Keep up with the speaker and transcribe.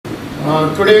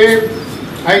Today,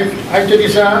 आयच्या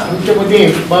दिसा आमचे मदीं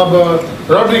बाब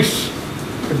Rodrigues,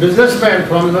 a businessman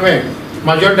from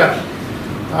Majorda,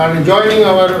 and joining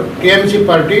our TMC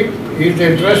party. He is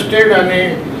interested and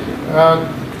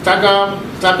ताका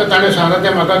ताणें सांगलें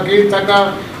तें म्हाका की ताका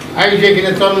आयज जें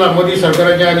कितें चल्लां मोदी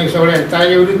सरकाराचें आनी सगळें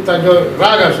ताजे विरुद्ध ताजो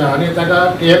राग आसा आनी ताका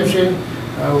TMCन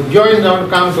जॉइन जावन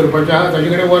काम करपाचें आहा. ताजे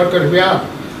कडेन वर्कर्स बी आहा,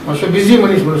 मातसो बिजी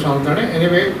मनीस म्हणून सांगता ताणें.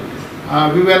 Anyway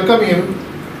we welcome him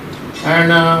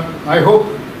and I hope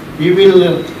he will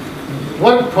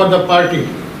work for the party.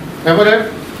 Ever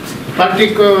party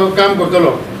काम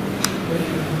करतलो.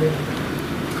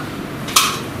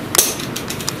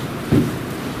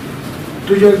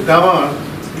 तुझ्या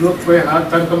गावात लोक पळय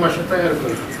हात तांकां मातशें तयार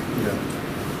कर.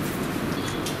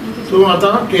 तूं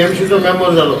आतां TMCचो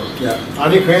मेंबर जालो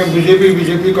आनी खंय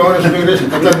बीजेपी काँग्रेस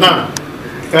हातात ना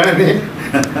कळ्ळें न्ही.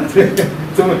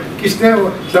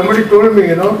 Somebody told me,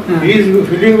 he is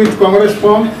filling with Congress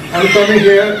form and coming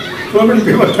here. So many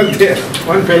people are there.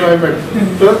 One fellow I met.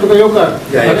 So तुका येवकार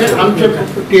आमचे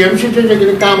TMCचे जे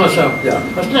कितें काम आसा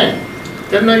कसलें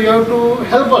तेन्ना you have to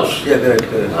help us.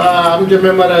 आमचे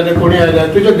मेंबर आयले कोणी आयले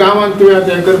तुज्या गांवांत तुवें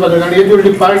हें करपाक जाय. आनी हेजी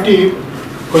व्हडली पार्टी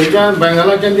खंयच्यान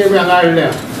बेंगालाच्यान ते हांगा हाडल्या.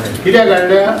 कित्याक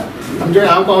हाडल्या? आमचे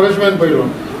हांव काँग्रेसमॅन पयलो.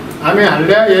 आमी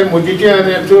हाडल्या हे मोदीचे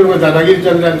आनी चड दादागिरी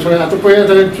चल्ल्यान सगळें. आतां पळयत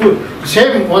जाल्यार चूक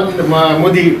सेम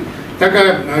मोदी ताका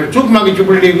चूक मागची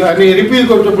पडली आनी रिपील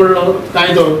करचो पडलो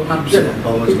कायदो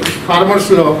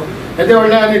फार्मर्स लॉ. येदे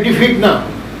व्हडलें आनी डिफीट ना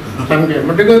सामकें.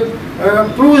 म्हणटकच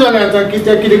प्रूव जालें आतां की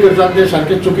ते कितें करतात तें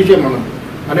सारकें चुकीचें म्हणून.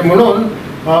 आनी म्हणून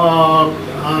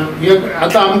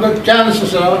आतां आमकां चान्स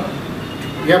आसा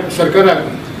ह्या सरकाराक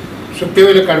सुट्टे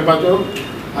वयले काडपाचो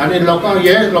आनी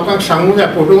लोकांक सांगूंक जाय,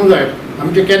 पटोवंक जाय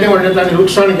आमचें केदें व्हडलें ताणें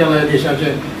लुकसाण केलां ह्या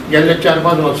देशाचें गेल्ले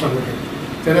 4-5 वर्सां मदीं.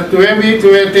 तेन्ना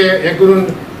तुवें तें हें करून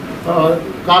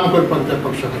काम करपाक जाय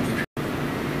पक्षा खातीर.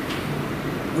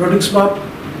 Rodrigues Bob,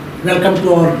 welcome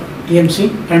to our TMC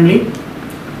family.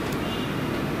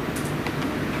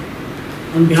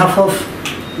 On behalf of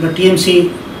the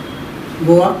TMC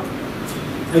Goa,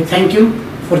 I thank you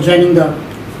for joining the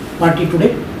party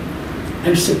today,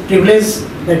 and it's a privilege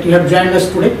that you have joined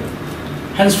us today.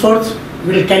 Henceforth,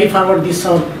 we will carry forward this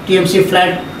our TMC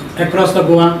flag across the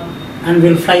Goa and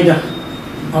will fly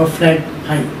our flag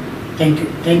high. Thank you.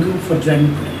 Thank you for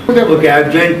joining today. Okay,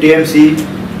 I've joined TMC.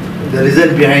 The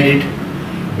reason behind it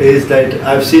is that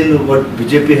I've seen what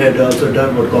BJP had also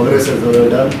done, what Congress has also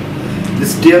done.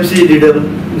 This TMC leader,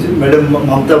 Madam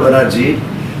Mamata Banerjee,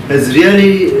 has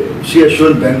really, she has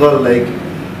shown Bengal like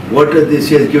what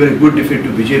she has given a good defeat to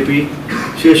BJP.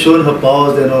 She has shown her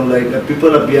powers and all, like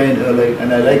people are behind her, like,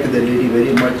 and I like the lady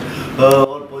very much.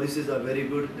 All policies are very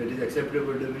good. That is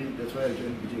acceptable to me. That's why I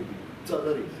joined BJP.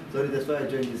 Sorry, that's why I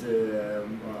joined this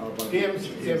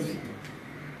TMC.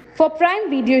 For Prime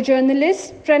Video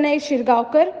Journalist, Pranay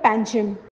Shirgaonkar, Panjim.